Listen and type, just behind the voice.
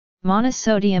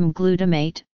Monosodium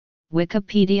glutamate,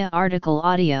 Wikipedia article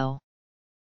audio.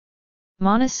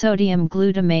 Monosodium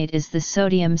glutamate is the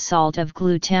sodium salt of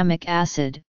glutamic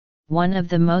acid, one of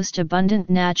the most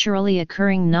abundant naturally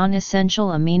occurring non-essential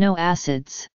amino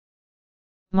acids.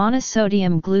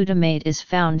 Monosodium glutamate is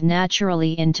found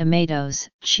naturally in tomatoes,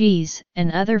 cheese,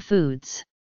 and other foods.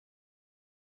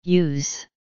 Use.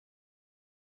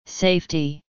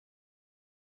 Safety.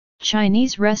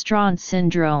 Chinese restaurant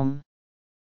syndrome.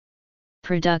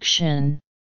 Production.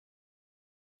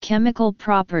 Chemical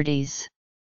properties.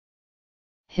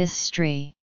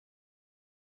 History.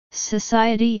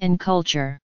 Society and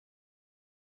culture.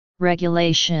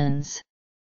 Regulations.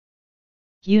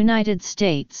 United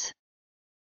States,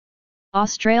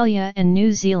 Australia and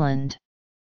New Zealand.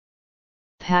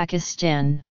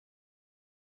 Pakistan.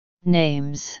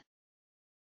 Names.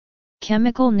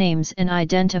 Chemical names and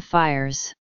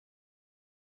identifiers.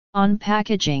 On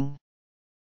packaging.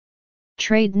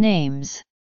 Trade names.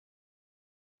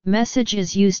 Message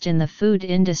is used in the food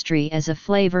industry as a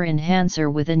flavor enhancer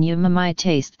with an umami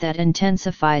taste that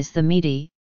intensifies the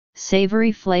meaty,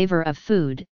 savory flavor of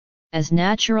food, as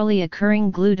naturally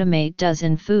occurring glutamate does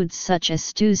in foods such as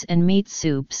stews and meat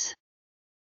soups.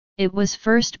 It was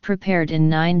first prepared in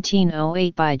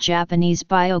 1908 by Japanese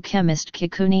biochemist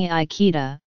Kikuni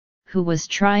Ikeda, who was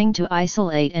trying to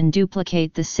isolate and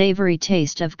duplicate the savory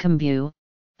taste of kombu,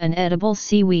 an edible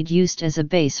seaweed used as a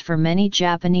base for many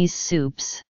Japanese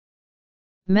soups.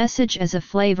 Message as a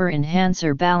flavor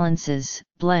enhancer balances,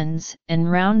 blends,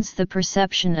 and rounds the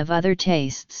perception of other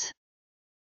tastes.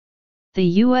 The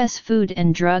U.S. Food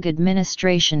and Drug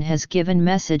Administration has given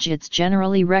message its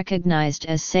generally recognized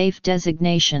as safe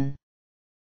designation.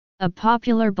 A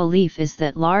popular belief is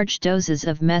that large doses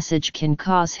of message can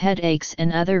cause headaches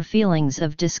and other feelings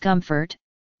of discomfort,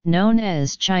 known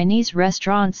as Chinese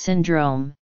restaurant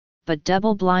syndrome, but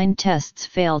double-blind tests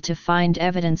fail to find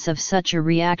evidence of such a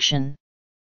reaction.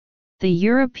 The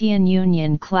European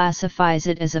Union classifies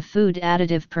it as a food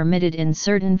additive permitted in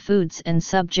certain foods and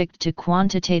subject to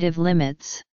quantitative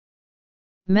limits.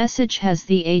 Message has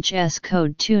the HS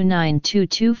code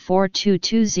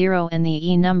 29224220 and the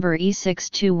E number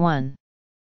E621.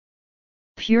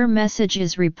 Pure message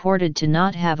is reported to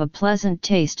not have a pleasant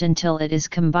taste until it is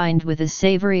combined with a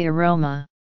savory aroma.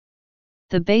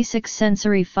 The basic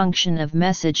sensory function of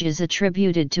message is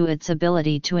attributed to its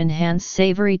ability to enhance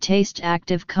savory taste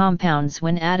active compounds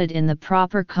when added in the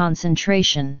proper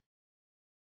concentration.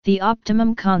 The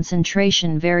optimum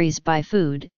concentration varies by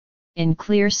food. In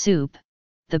clear soup,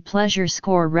 the pleasure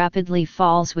score rapidly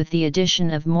falls with the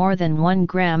addition of more than 1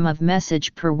 gram of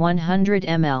message per 100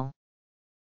 ml.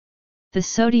 The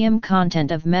sodium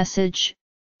content of message,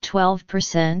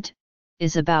 12%,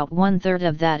 is about 1/3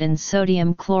 of that in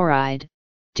sodium chloride,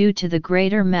 due to the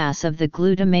greater mass of the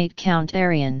glutamate count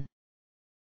area.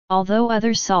 Although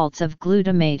other salts of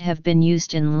glutamate have been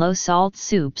used in low-salt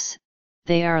soups,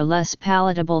 they are less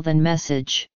palatable than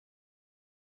message.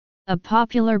 A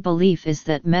popular belief is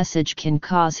that message can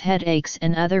cause headaches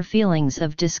and other feelings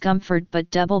of discomfort, but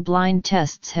double-blind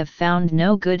tests have found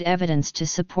no good evidence to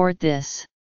support this.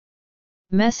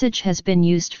 Message has been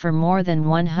used for more than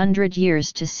 100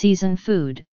 years to season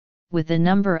food, with a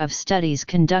number of studies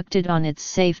conducted on its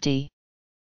safety.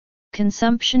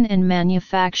 Consumption and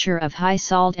manufacture of high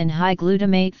salt and high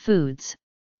glutamate foods,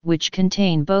 which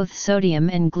contain both sodium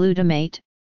and glutamate,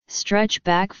 stretch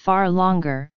back far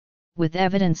longer, with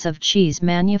evidence of cheese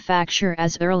manufacture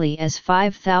as early as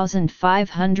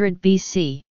 5500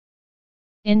 BC.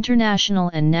 International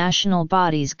and national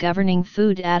bodies governing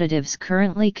food additives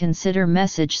currently consider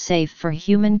message safe for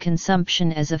human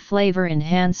consumption as a flavor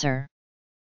enhancer.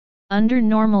 Under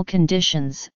normal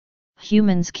conditions,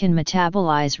 humans can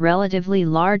metabolize relatively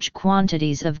large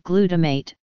quantities of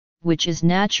glutamate, which is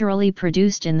naturally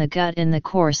produced in the gut in the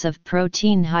course of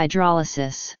protein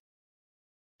hydrolysis.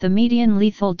 The median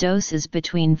lethal dose is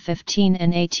between 15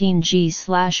 and 18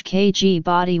 g/kg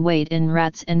body weight in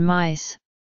rats and mice,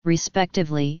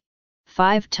 respectively,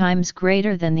 5 times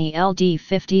greater than the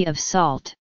LD50 of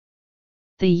salt.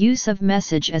 The use of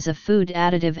message as a food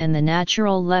additive and the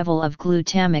natural level of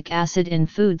glutamic acid in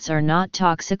foods are not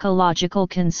toxicological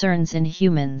concerns in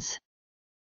humans.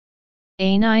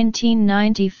 A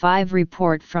 1995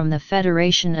 report from the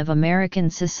Federation of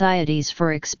American Societies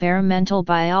for Experimental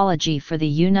Biology for the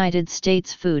United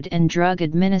States Food and Drug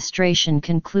Administration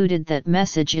concluded that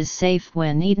message is safe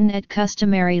when eaten at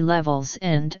customary levels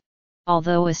and,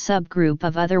 although a subgroup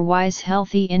of otherwise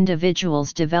healthy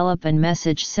individuals develop a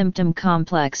message symptom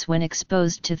complex when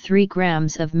exposed to 3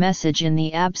 grams of message in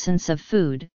the absence of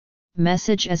food,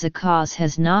 message as a cause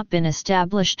has not been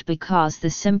established because the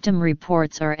symptom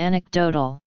reports are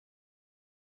anecdotal.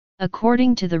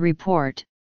 According to the report,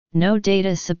 no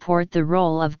data support the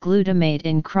role of glutamate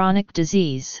in chronic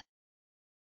disease.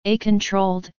 A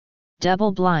controlled,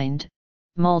 double-blind,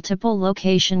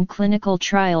 multiple-location clinical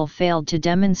trial failed to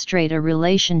demonstrate a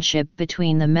relationship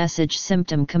between the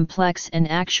message-symptom complex and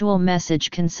actual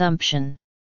message consumption.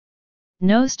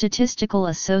 No statistical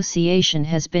association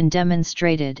has been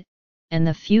demonstrated, and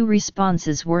the few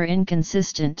responses were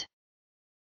inconsistent.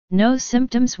 No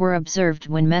symptoms were observed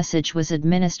when message was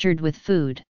administered with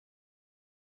food.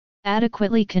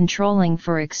 Adequately controlling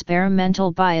for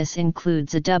experimental bias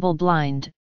includes a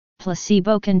double-blind,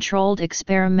 placebo-controlled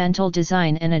experimental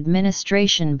design and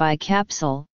administration by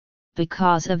capsule,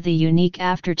 because of the unique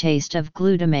aftertaste of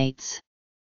glutamates.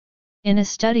 In a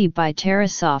study by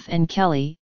Tarasoff and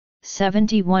Kelly,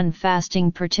 71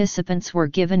 fasting participants were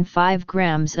given 5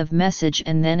 grams of message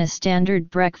and then a standard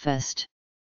breakfast.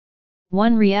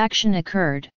 One reaction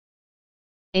occurred.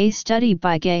 A study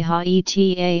by Geha et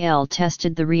al.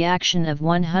 Tested the reaction of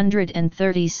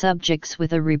 130 subjects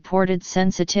with a reported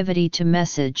sensitivity to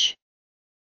message.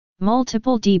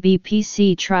 Multiple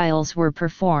DBPC trials were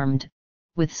performed,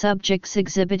 with subjects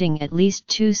exhibiting at least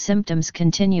 2 symptoms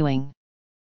continuing.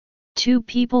 2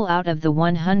 people out of the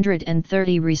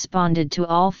 130 responded to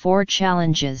all 4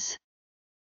 challenges.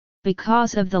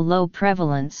 Because of the low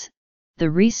prevalence, the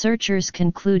researchers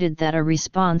concluded that a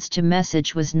response to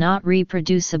message was not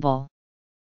reproducible.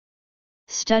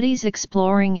 Studies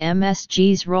exploring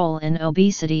MSG's role in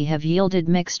obesity have yielded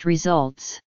mixed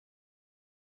results.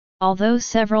 Although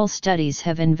several studies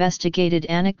have investigated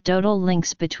anecdotal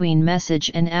links between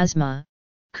message and asthma,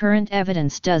 current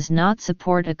evidence does not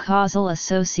support a causal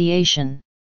association.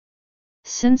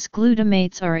 Since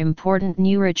glutamates are important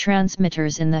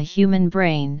neurotransmitters in the human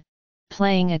brain,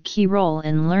 playing a key role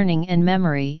in learning and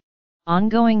memory,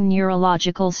 ongoing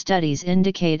neurological studies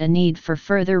indicate a need for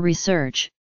further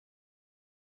research.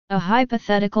 A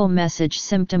hypothetical message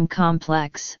symptom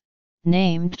complex,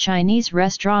 named Chinese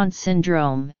restaurant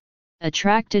syndrome,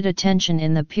 attracted attention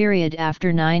in the period after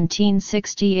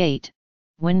 1968,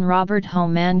 when Robert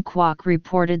Homan Kwok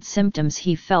reported symptoms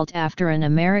he felt after an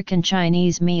American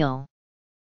Chinese meal.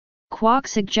 Kwok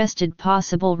suggested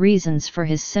possible reasons for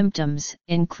his symptoms,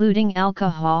 including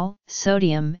alcohol,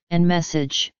 sodium, and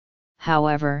message.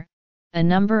 However, a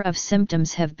number of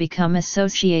symptoms have become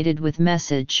associated with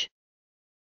message.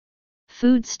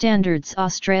 Food Standards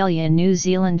Australia-New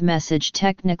Zealand Message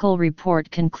Technical Report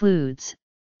concludes,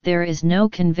 there is no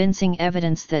convincing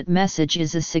evidence that message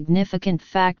is a significant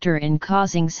factor in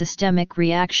causing systemic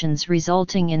reactions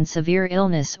resulting in severe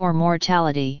illness or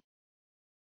mortality.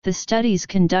 The studies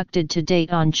conducted to date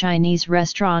on Chinese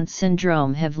restaurant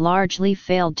syndrome have largely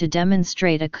failed to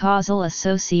demonstrate a causal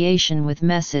association with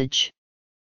message.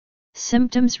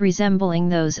 Symptoms resembling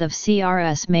those of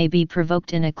CRS may be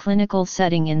provoked in a clinical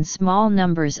setting in small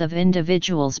numbers of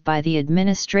individuals by the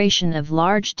administration of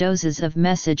large doses of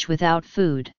message without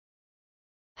food.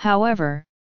 However,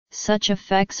 such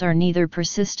effects are neither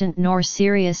persistent nor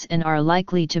serious and are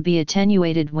likely to be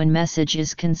attenuated when message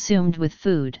is consumed with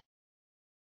food.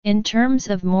 In terms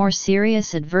of more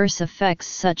serious adverse effects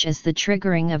such as the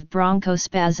triggering of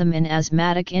bronchospasm in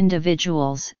asthmatic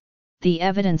individuals, the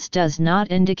evidence does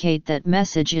not indicate that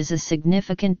message is a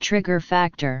significant trigger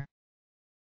factor.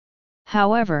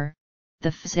 However, the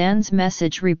FSAN's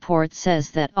message report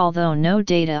says that although no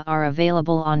data are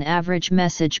available on average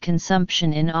message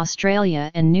consumption in Australia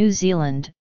and New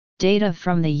Zealand, data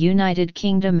from the United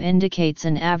Kingdom indicates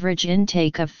an average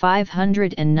intake of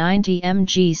 590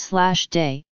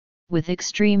 mg/day, with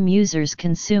extreme users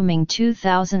consuming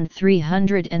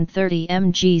 2,330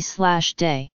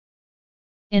 mg/day.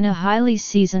 In a highly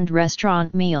seasoned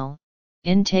restaurant meal,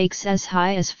 intakes as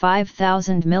high as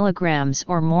 5,000 mg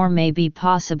or more may be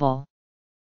possible.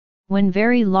 When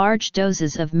very large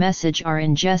doses of message are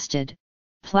ingested,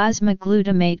 plasma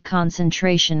glutamate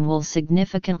concentration will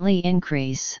significantly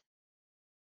increase.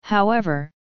 However,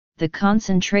 the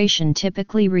concentration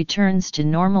typically returns to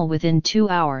normal within 2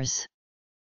 hours.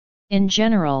 In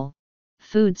general,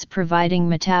 foods providing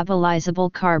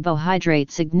metabolizable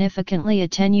carbohydrate significantly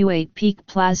attenuate peak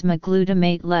plasma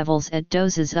glutamate levels at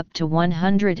doses up to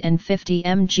 150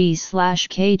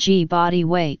 mg/kg body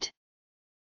weight.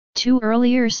 2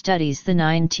 earlier studies, the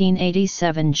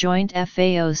 1987 Joint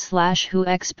FAO/WHO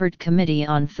Expert Committee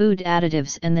on Food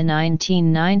Additives and the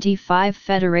 1995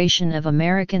 Federation of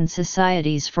American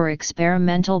Societies for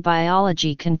Experimental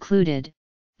Biology, concluded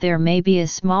there may be a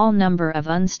small number of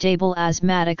unstable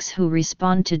asthmatics who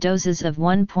respond to doses of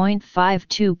 1.5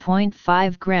 to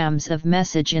 0.5 grams of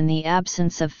message in the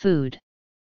absence of food.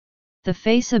 The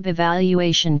FACEB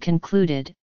evaluation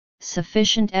concluded,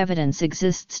 sufficient evidence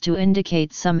exists to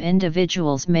indicate some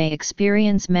individuals may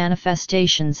experience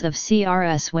manifestations of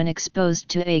CRS when exposed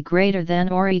to a greater than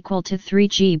or equal to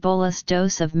 3g bolus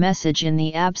dose of message in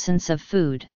the absence of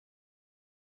food.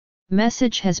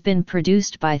 Message has been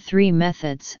produced by three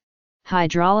methods: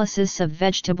 hydrolysis of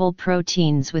vegetable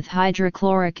proteins with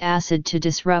hydrochloric acid to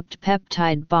disrupt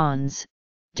peptide bonds,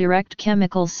 direct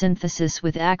chemical synthesis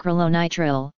with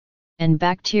acrylonitrile, and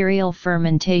bacterial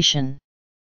fermentation.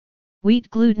 Wheat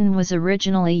gluten was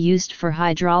originally used for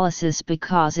hydrolysis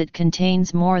because it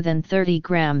contains more than 30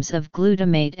 grams of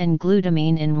glutamate and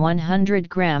glutamine in 100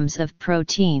 grams of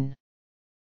protein.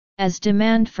 As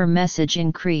demand for message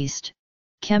increased,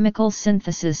 chemical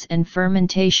synthesis and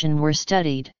fermentation were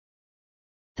studied.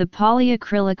 The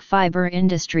polyacrylic fiber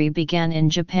industry began in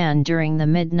Japan during the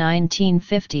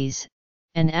mid-1950s,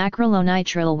 and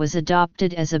acrylonitrile was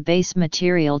adopted as a base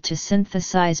material to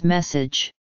synthesize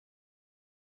message.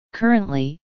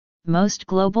 Currently, most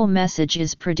global message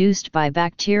is produced by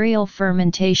bacterial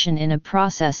fermentation in a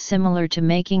process similar to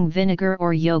making vinegar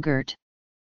or yogurt.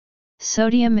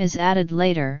 Sodium is added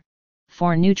later,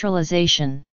 for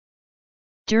neutralization.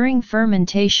 During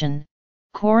fermentation,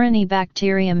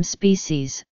 Corynebacterium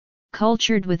species,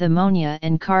 cultured with ammonia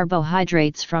and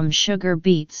carbohydrates from sugar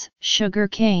beets, sugar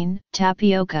cane,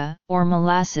 tapioca, or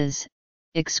molasses,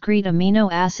 excrete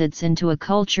amino acids into a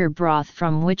culture broth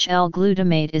from which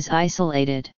L-glutamate is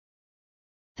isolated.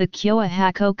 The Kyowa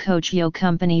Hakko Kochio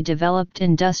Company developed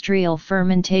industrial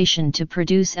fermentation to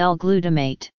produce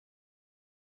L-glutamate.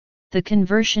 The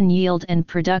conversion yield and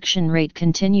production rate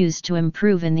continues to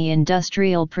improve in the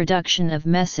industrial production of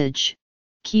message,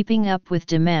 keeping up with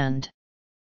demand.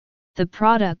 The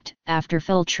product, after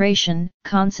filtration,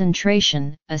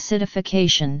 concentration,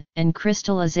 acidification, and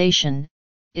crystallization,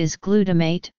 is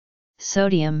glutamate,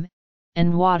 sodium,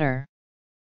 and water.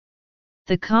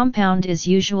 The compound is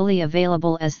usually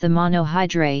available as the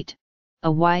monohydrate,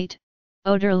 a white,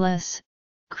 odorless,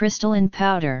 crystalline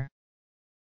powder.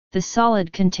 The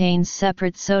solid contains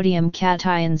separate sodium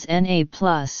cations Na+,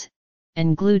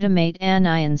 and glutamate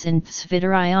anions in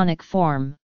zwitterionic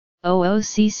form,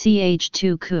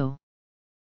 OOCCH2-Cu.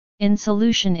 In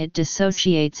solution it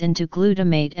dissociates into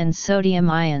glutamate and sodium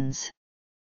ions.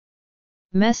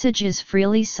 Message is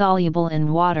freely soluble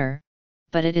in water,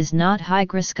 but it is not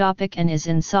hygroscopic and is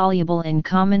insoluble in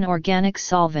common organic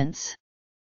solvents.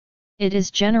 It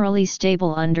is generally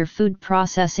stable under food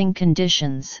processing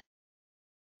conditions.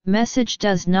 Message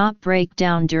does not break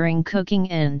down during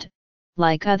cooking and,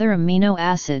 like other amino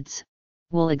acids,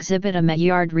 will exhibit a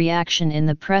Maillard reaction in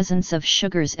the presence of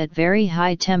sugars at very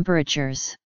high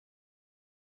temperatures.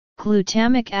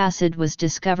 Glutamic acid was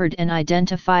discovered and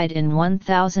identified in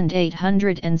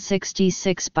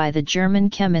 1866 by the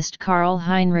German chemist Karl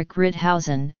Heinrich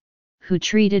Ritthausen, who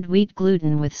treated wheat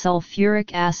gluten with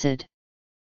sulfuric acid.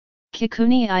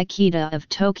 Kikuchi Ikeda of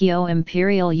Tokyo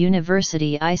Imperial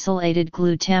University isolated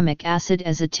glutamic acid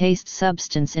as a taste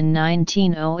substance in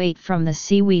 1908 from the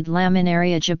seaweed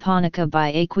Laminaria japonica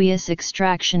by aqueous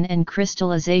extraction and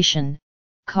crystallization,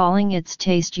 calling its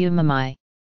taste umami.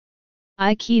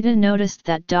 Ikeda noticed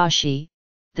that dashi,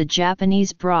 the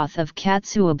Japanese broth of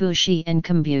katsuobushi and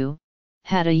kombu,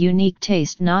 had a unique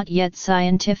taste not yet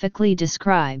scientifically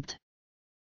described.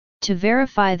 To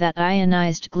verify that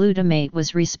ionized glutamate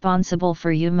was responsible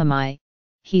for umami,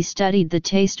 he studied the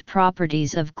taste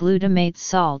properties of glutamate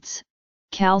salts,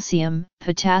 calcium,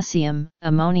 potassium,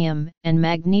 ammonium, and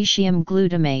magnesium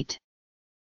glutamate.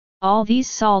 All these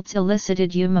salts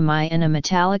elicited umami and a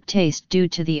metallic taste due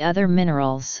to the other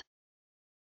minerals.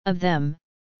 Of them,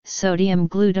 sodium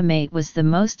glutamate was the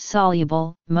most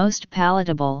soluble, most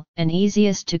palatable, and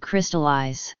easiest to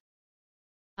crystallize.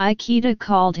 Ikeda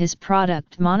called his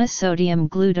product monosodium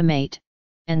glutamate,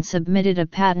 and submitted a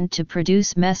patent to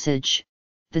produce message.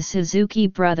 The Suzuki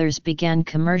brothers began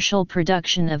commercial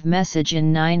production of message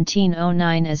in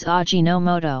 1909 as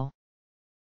Ajinomoto.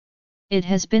 It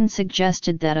has been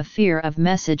suggested that a fear of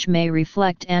message may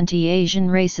reflect anti-Asian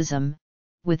racism,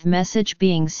 with message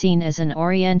being seen as an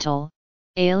Oriental,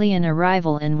 alien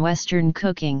arrival in Western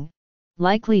cooking,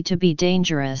 likely to be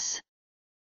dangerous.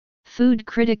 Food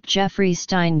critic Jeffrey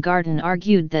Steingarten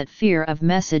argued that fear of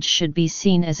message should be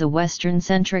seen as a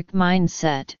Western-centric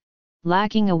mindset,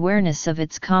 lacking awareness of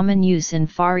its common use in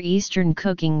Far Eastern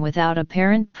cooking without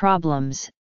apparent problems.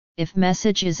 If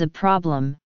message is a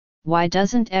problem, why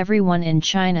doesn't everyone in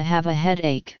China have a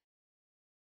headache?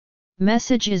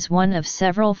 Message is one of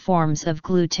several forms of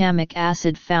glutamic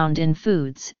acid found in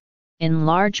foods, in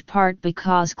large part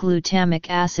because glutamic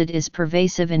acid is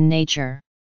pervasive in nature.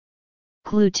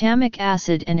 Glutamic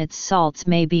acid and its salts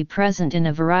may be present in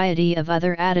a variety of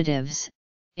other additives,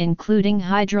 including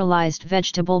hydrolyzed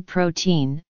vegetable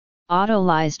protein,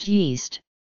 autolyzed yeast,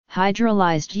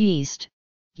 hydrolyzed yeast,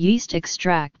 yeast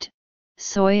extract,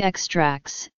 soy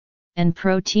extracts, and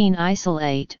protein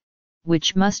isolate,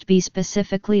 which must be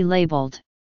specifically labeled.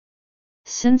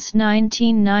 Since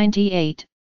 1998,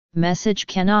 message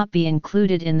cannot be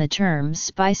included in the terms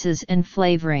spices and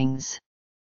flavorings.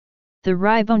 The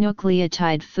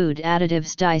ribonucleotide food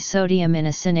additives disodium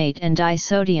inositol and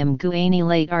disodium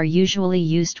guanylate are usually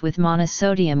used with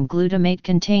monosodium glutamate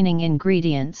containing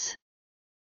ingredients.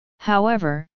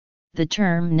 However, the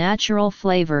term natural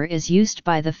flavor is used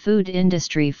by the food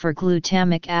industry for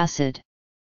glutamic acid.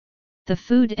 The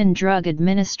Food and Drug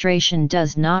Administration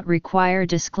does not require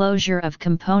disclosure of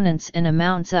components and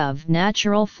amounts of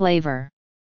natural flavor.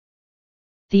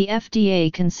 The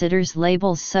FDA considers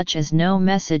labels such as no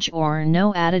message or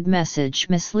no added message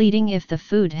misleading if the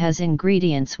food has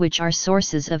ingredients which are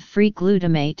sources of free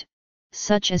glutamate,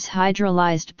 such as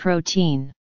hydrolyzed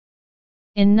protein.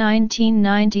 In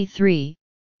 1993,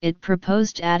 it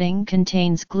proposed adding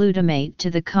contains glutamate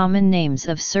to the common names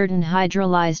of certain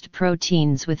hydrolyzed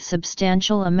proteins with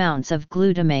substantial amounts of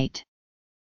glutamate.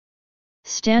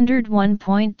 Standard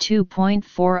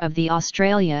 1.2.4 of the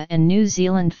Australia and New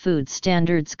Zealand Food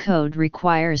Standards Code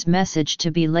requires message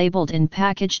to be labelled in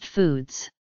packaged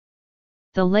foods.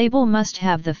 The label must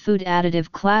have the food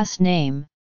additive class name,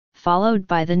 followed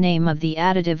by the name of the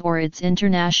additive or its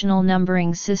International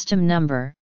Numbering System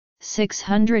number,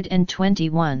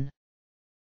 621.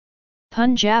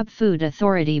 Punjab Food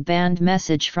Authority banned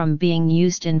message from being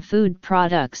used in food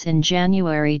products in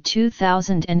January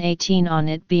 2018 on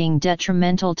it being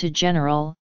detrimental to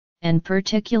general, and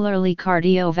particularly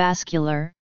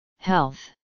cardiovascular, health.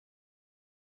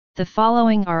 The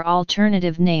following are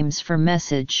alternative names for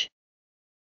message.